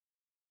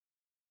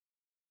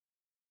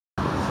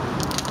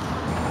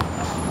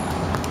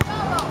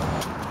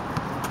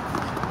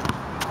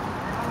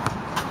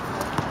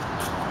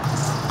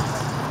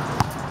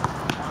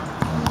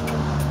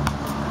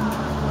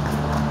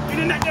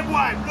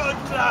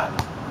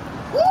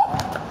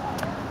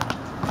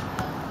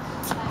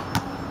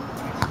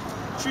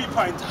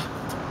Three-pointer.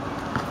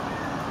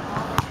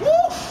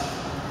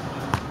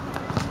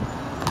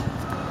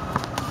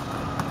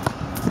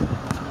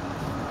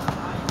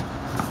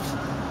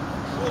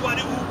 Over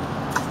the hoop.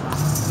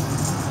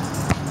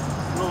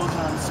 Nose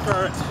and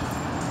skirt.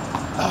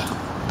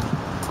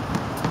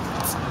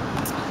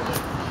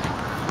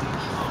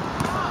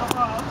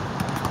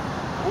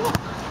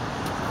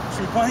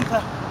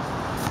 Three-pointer.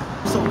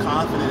 So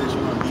confident that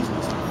you're gonna beat me.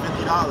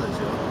 $50,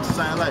 yo.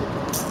 Something like.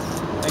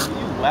 Nigga,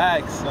 you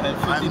whack, son.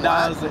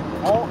 $50.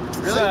 Oh,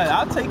 really? Son,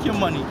 I'll take your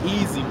money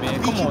easy,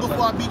 man. Come on, before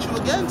son. I beat you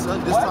again,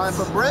 son. This time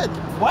for bread.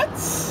 What?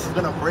 You're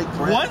gonna break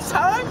bread. One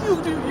time?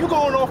 You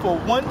going off for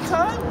one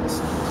time?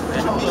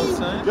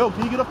 Son. Yo,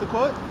 can you get off the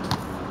court?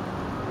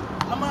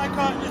 How am I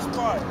caught this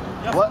part?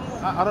 What?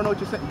 I don't know what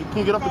you're saying. Can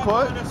you get off the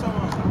court?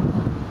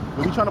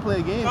 We trying to play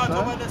a game,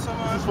 son. This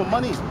is for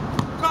money.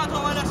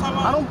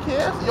 I don't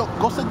care. Yo,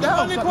 go sit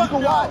down, son. You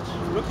can watch.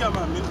 Look here,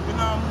 man. We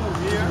not move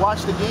here.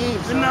 Watch the game,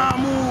 son. We not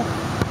move.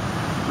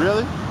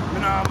 Really? We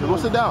not move. Go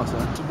sit down,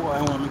 son. Boy,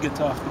 I want me to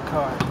get off the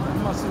car. You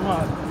must be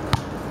mad.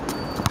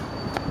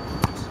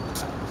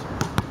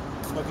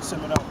 Like you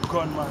send me that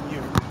gunman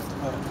here.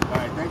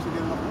 Alright, thanks for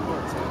getting off the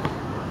court, son.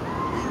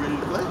 Are you ready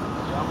to play?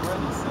 Yeah, I'm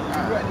ready, son.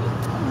 You ready?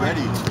 I'm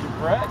ready. You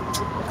ready?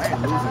 I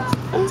ain't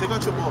losing. Take out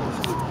your balls.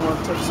 I want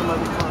to touch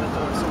somebody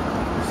contact.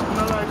 I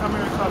don't like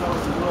America that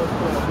was the world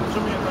player.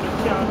 Jamaica, they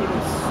can't do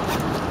this.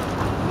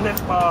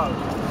 Netball.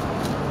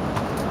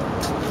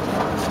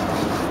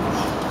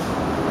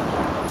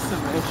 Listen,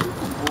 man, shoot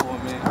the ball,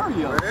 man. Hurry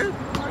up. Hurry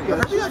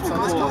up, son.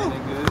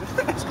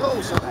 Let's go,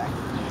 son.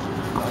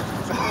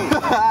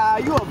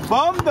 You a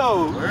bum,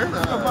 though. Where?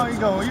 Come on, you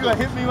gonna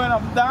hit me when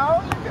I'm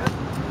down? You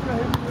gonna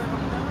hit me when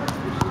I'm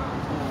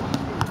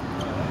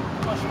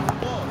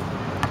down?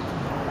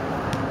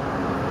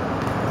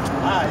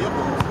 Ah, your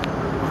ball.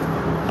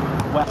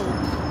 Wow.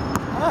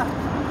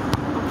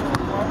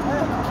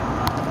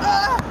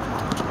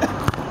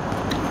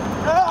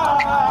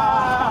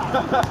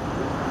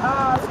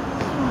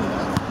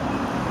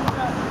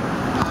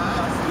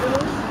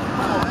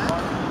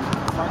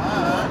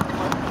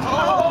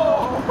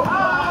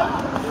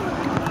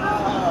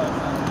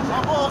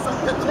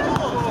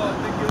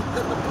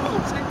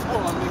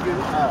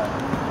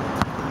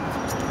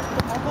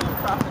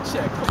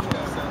 Check. Come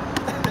on, son.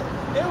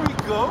 There we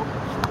go.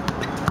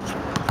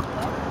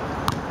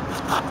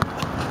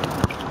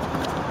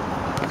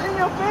 In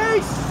your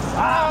face!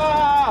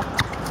 Ah!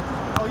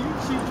 Oh, you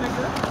cheap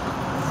nigga.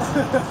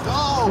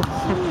 Go!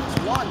 It's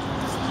one.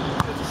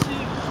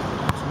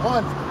 It's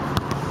one.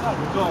 Oh,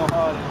 you're going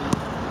hard.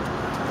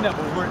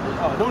 Never worked it.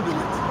 Oh, don't do it.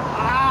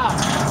 Ah!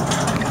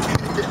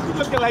 You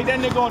looking like that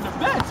nigga on the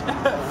bench.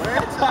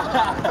 Where's come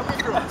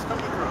across? Come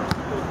across.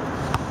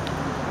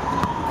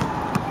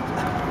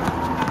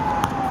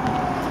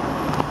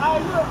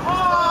 Oh,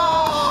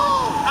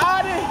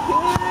 out of here!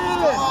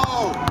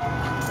 Oh!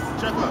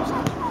 Check up,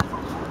 son.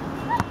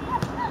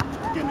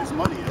 Getting this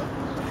money, yo.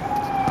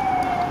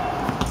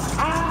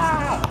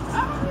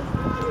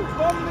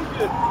 Bum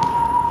nigga.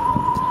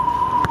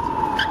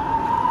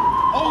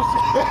 Oh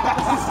shit!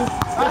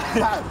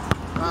 Alright.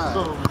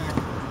 Oh, man.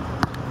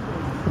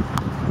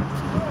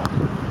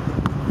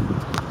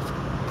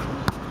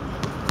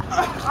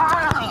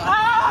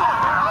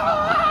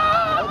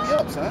 Help me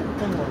up, son.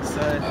 Come on,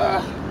 son.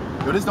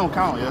 Yo, this don't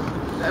count, yo.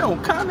 That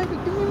don't count, nigga.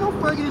 Give me no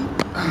fucking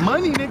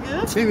money,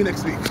 nigga. See me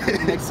next week.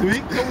 Next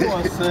week? Come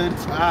on, son.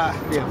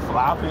 Yeah,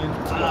 flopping.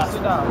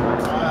 Sit down,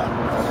 man.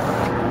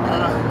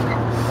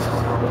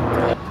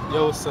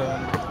 Yo,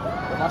 son.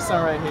 My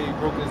son right here, he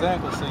broke his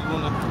ankle, so you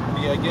wanna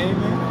be a game,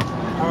 man?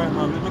 Alright,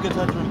 man. Let me get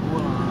that drink.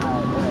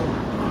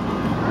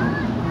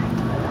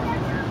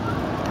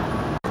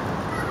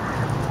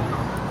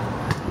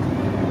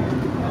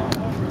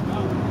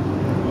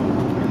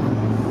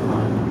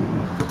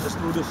 Let's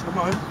do this. Come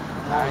on.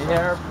 Nah,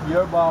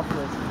 you're ball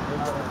first.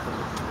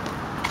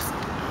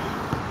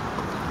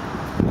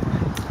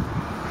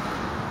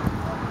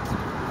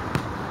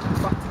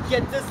 About to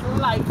get this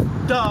life,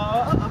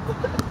 dog. You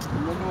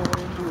know what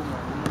you do,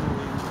 man.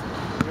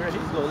 You ready?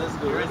 Let's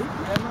go. Ready?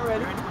 Yeah, I'm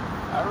ready.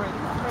 I'm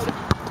ready.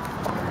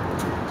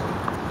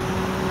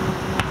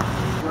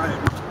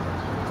 Right.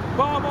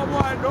 Baba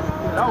boy, no.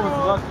 That was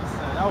lucky,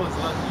 son. That was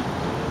lucky.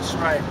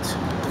 Striped.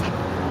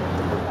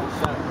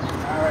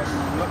 Alright,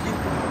 lucky.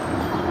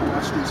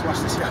 Watch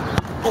this, yeah.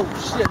 Oh,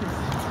 shit.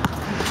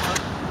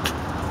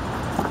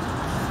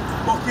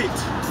 Bucket.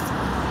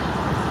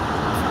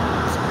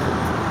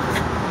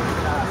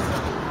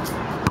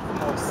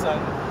 Come on, son.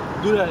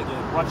 Do that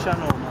again. Watch out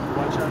now, man.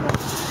 Watch out now.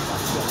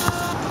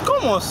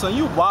 Come on, son.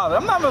 You wild.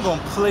 I'm not even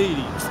gonna play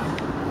these.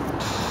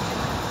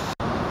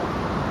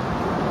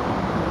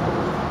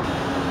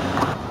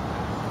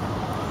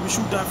 We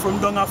shoot that from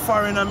down a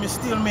foreign and me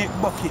still make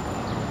bucket.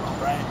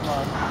 Right,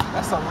 man.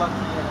 That's a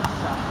lucky ass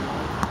shot.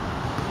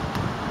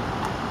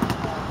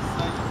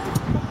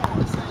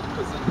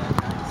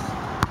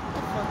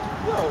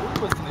 Yo, it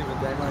wasn't even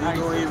that Man, nice.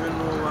 you don't even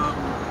know.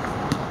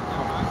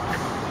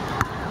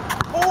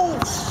 Oh!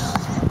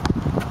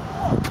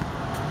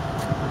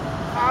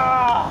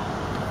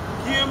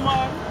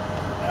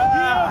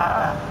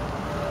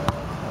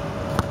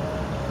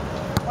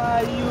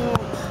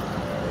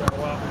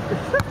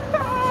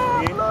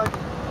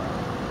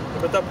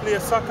 play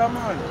soccer,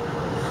 man.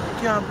 You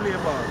can't play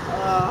ball.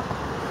 Yeah,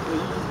 you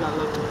just got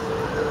lucky.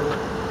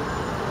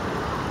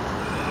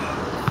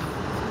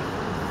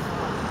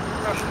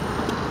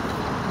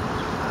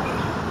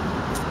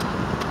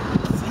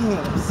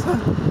 Damn, son.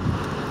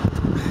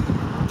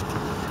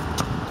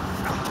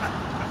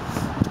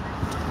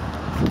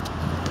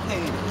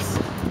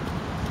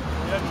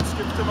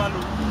 Skip to my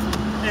loop.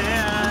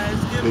 Yeah,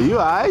 skip. Yo, you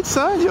alright,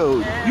 son? Yo,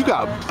 you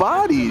got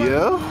body,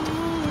 yo.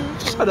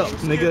 Shut up,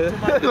 nigga.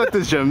 You let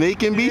this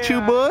Jamaican beat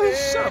you, boy?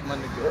 Shut up, my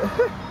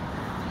nigga.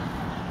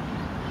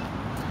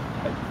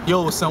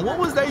 Yo, son, what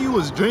was that you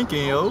was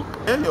drinking, yo?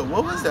 Hey, yo,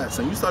 what was that,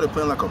 son? You started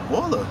playing like a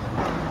baller.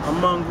 A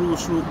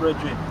Mongoose Root,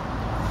 brethren.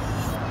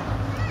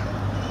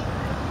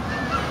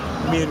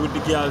 Made with the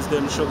girls,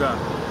 them sugar.